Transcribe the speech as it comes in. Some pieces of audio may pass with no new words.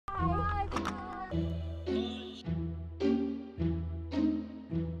Okay,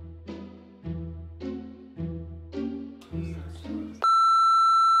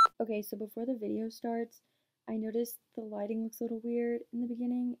 so before the video starts, I noticed the lighting looks a little weird in the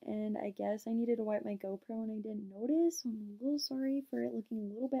beginning, and I guess I needed to wipe my GoPro and I didn't notice, so I'm a little sorry for it looking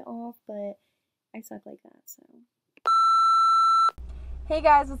a little bit off, but I suck like that, so. Hey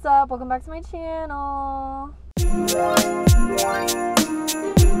guys, what's up? Welcome back to my channel.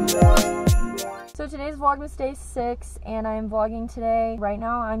 So today's vlogmas day 6, and I'm vlogging today. Right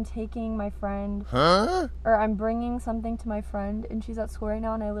now I'm taking my friend, or I'm bringing something to my friend, and she's at school right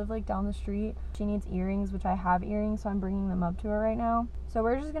now, and I live like down the street. She needs earrings, which I have earrings, so I'm bringing them up to her right now. So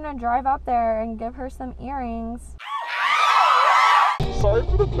we're just gonna drive up there and give her some earrings. Sorry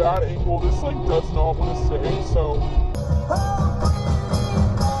for the bad angle, this like does not want to stay, so.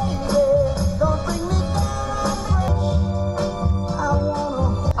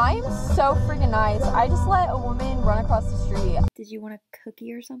 I am so freaking nice. I just let a woman run across the street. Did you want a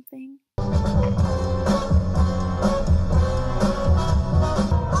cookie or something?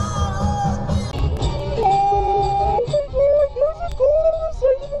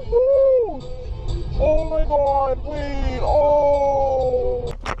 Oh my god, wait,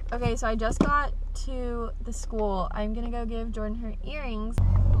 oh! Okay, so I just got to the school. I'm gonna go give Jordan her earrings.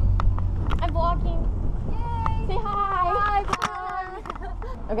 I'm vlogging. Yay! Say hi! Hi!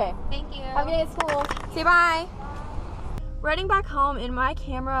 Okay. Thank you. Have a good day at school. Say bye! We're heading back home, and my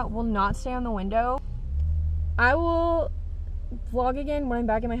camera will not stay on the window. I will vlog again when I'm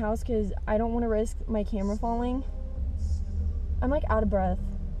back at my house because I don't want to risk my camera falling. I'm like out of breath.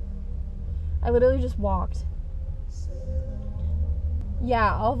 I literally just walked.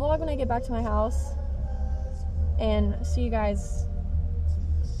 Yeah, I'll vlog when I get back to my house. And see you guys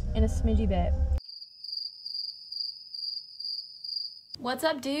in a smidgy bit. What's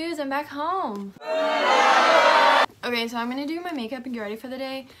up, dudes? I'm back home. Okay, so I'm gonna do my makeup and get ready for the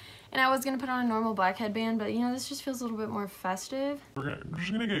day. And I was gonna put on a normal black headband, but you know, this just feels a little bit more festive. We're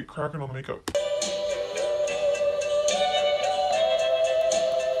just gonna get cracking on the makeup.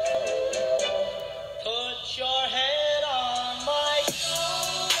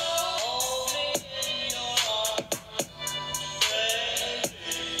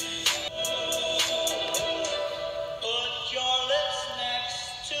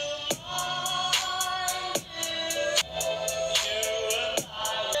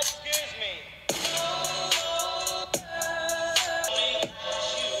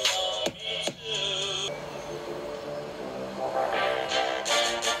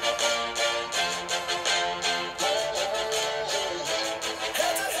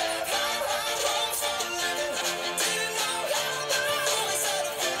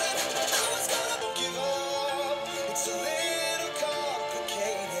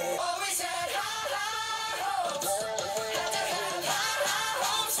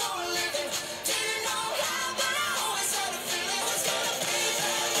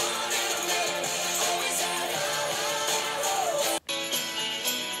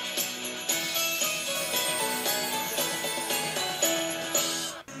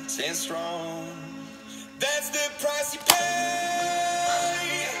 Stand strong. That's the price you pay.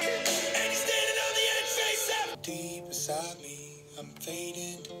 And you're standing on the edge, face up. Deep beside me, I'm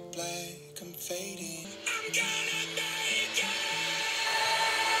fading to black. I'm fading. I'm gonna make it.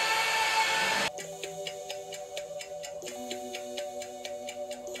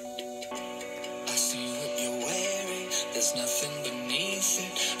 I see what you're wearing. There's nothing beneath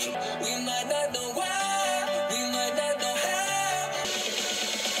it. We might not know why. We might not know how.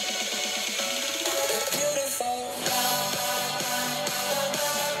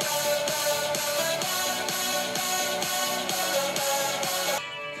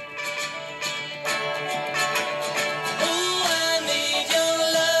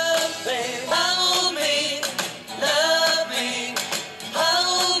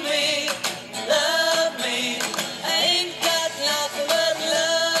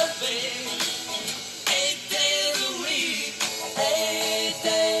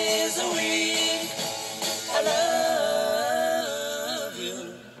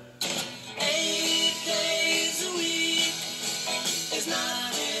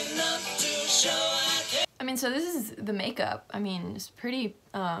 So this is the makeup. I mean, it's pretty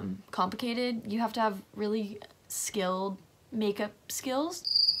complicated. You have to have really skilled makeup skills.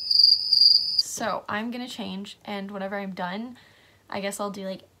 So I'm gonna change, and whenever I'm done, I guess I'll do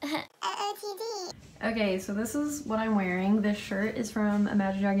like OOTD. Okay, so this is what I'm wearing. This shirt is from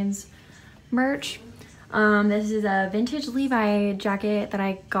Imagine Dragons merch. This is a vintage Levi jacket that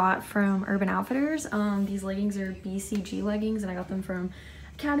I got from Urban Outfitters. These leggings are BCG leggings, and I got them from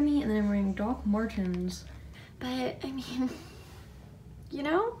Academy, and then I'm wearing Doc Martens. But, I mean, you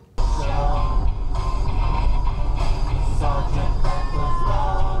know?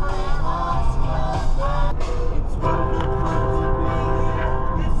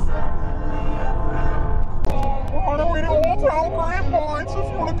 On our way to Old Town Grandpa. If you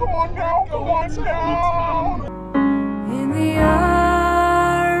want to come on down, come on down. In the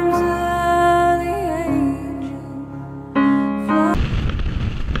arms of the angel.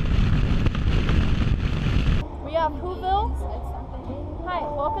 We have Whoville. Hi,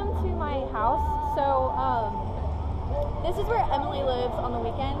 welcome to my house. So, this is where Emily lives on the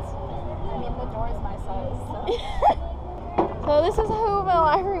weekends. I mean, the door is my size, so. So this is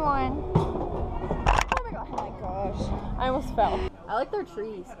Whoville, everyone. Oh my gosh. I almost fell. I like their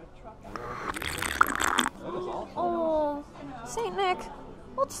trees. Oh, Saint Nick.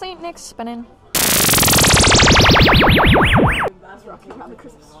 Old Saint Nick's spinning. That's rocking around the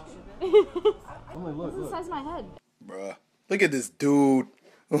Christmas tree. Look. The size of my head. Bruh, look at this dude.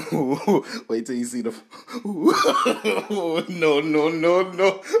 Wait till you see the. No.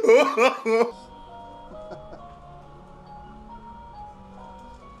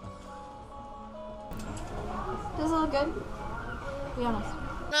 Does it look good? Be honest.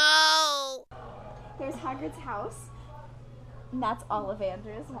 No! There's Hagrid's house. And that's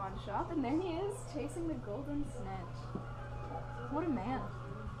Ollivander's wand shop. And there he is, chasing the golden snitch. What a man.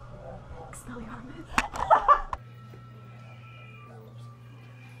 Expelliarmus.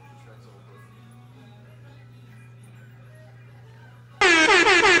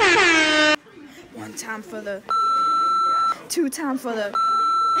 One time for the, two time for the.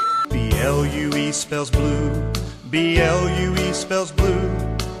 B-L-U-E spells blue. B-L-U-E spells blue.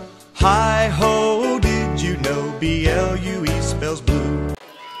 Hi-ho, did you know B-L-U-E spells blue?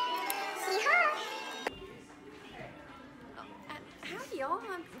 Howdy, y'all.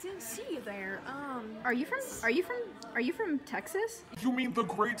 I didn't see you there. Are you from Texas? You mean the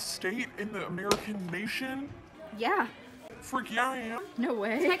great state in the American nation? Yeah. Frick yeah, I am. No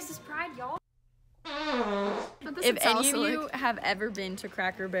way. Texas pride, y'all. If any of you have ever been to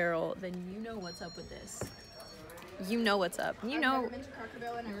Cracker Barrel, then you know what's up with this. You know what's up. You know what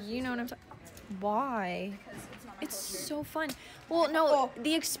I'm talking. Why? It's so fun. Well, no,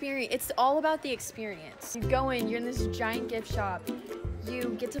 the experience. It's all about the experience. You go in, you're in this giant gift shop.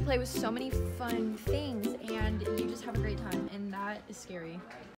 You get to play with so many fun things, and you just have a great time, and that is scary.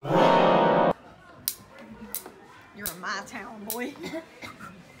 You're in my town, boy.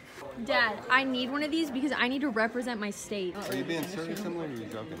 Dad, I need one of these because I need to represent my state. Are you being serious, Emily, or are you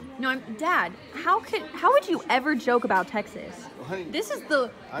joking? No, Dad, how would you ever joke about Texas? Well, honey, This is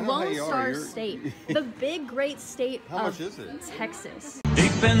the I know how Lone you are. Star You're- State, the big great state How much is it? Texas.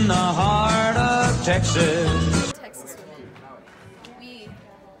 Deep in the heart of Texas. Texas women. We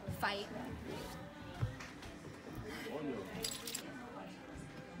fight.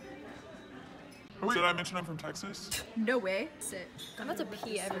 Did I mention I'm from Texas? No way. Sit. I'm about to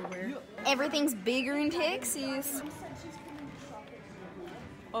pee everywhere. Everything's bigger in Texas.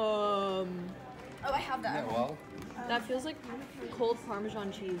 Oh, I have that. Yeah, well, That feels like cold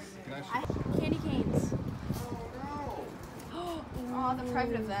Parmesan cheese. can I actually... Candy canes. Oh, the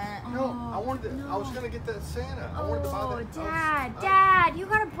private event. No, I wanted to, I was gonna get that Santa. I wanted to buy that. Dad, you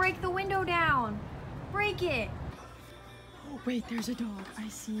gotta break the window down. Break it. Oh, wait, there's a dog. I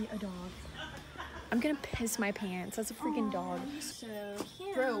see a dog. I'm gonna piss my pants. That's a freaking dog. So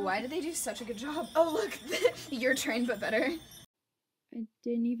cute. Bro, why did they do such a good job? Oh, look. You're trained, but better. I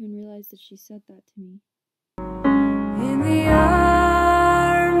didn't even realize that she said that to me. In the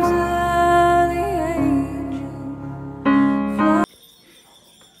arms of the angel.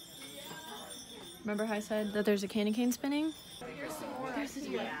 Remember how I said that there's a candy cane spinning? There's the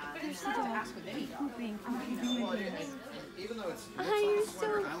dog. There's the dog. Pooping. Hi, you're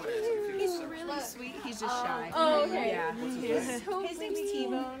so cute. He's really sweet. He's just shy. Oh, okay. Yeah. His name's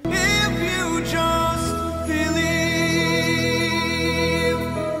T-Bone. If you just believe.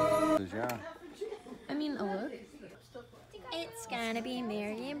 Yeah. I mean, a look. It's gonna be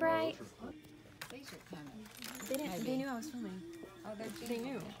merry and bright. They knew I was filming. Oh, they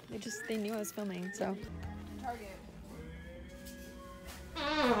knew. They knew I was filming, so. Target.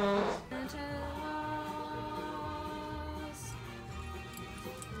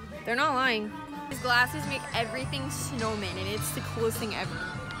 They're not lying. These glasses make everything snowman, and it's the coolest thing ever.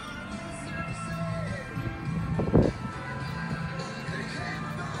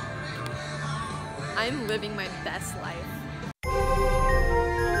 I'm living my best life.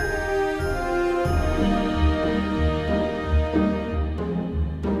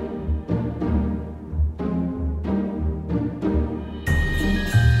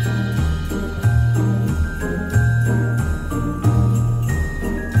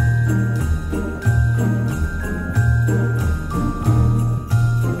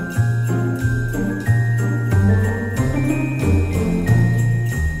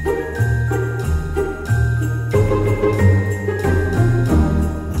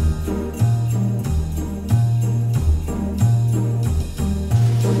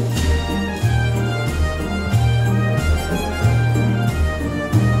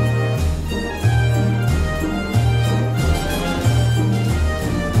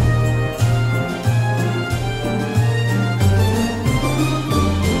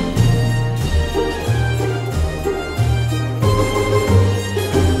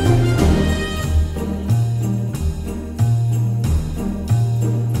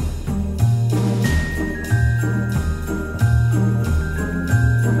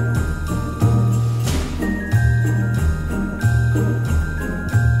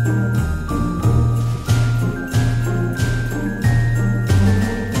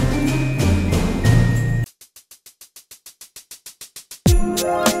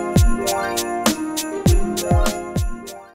 Bye.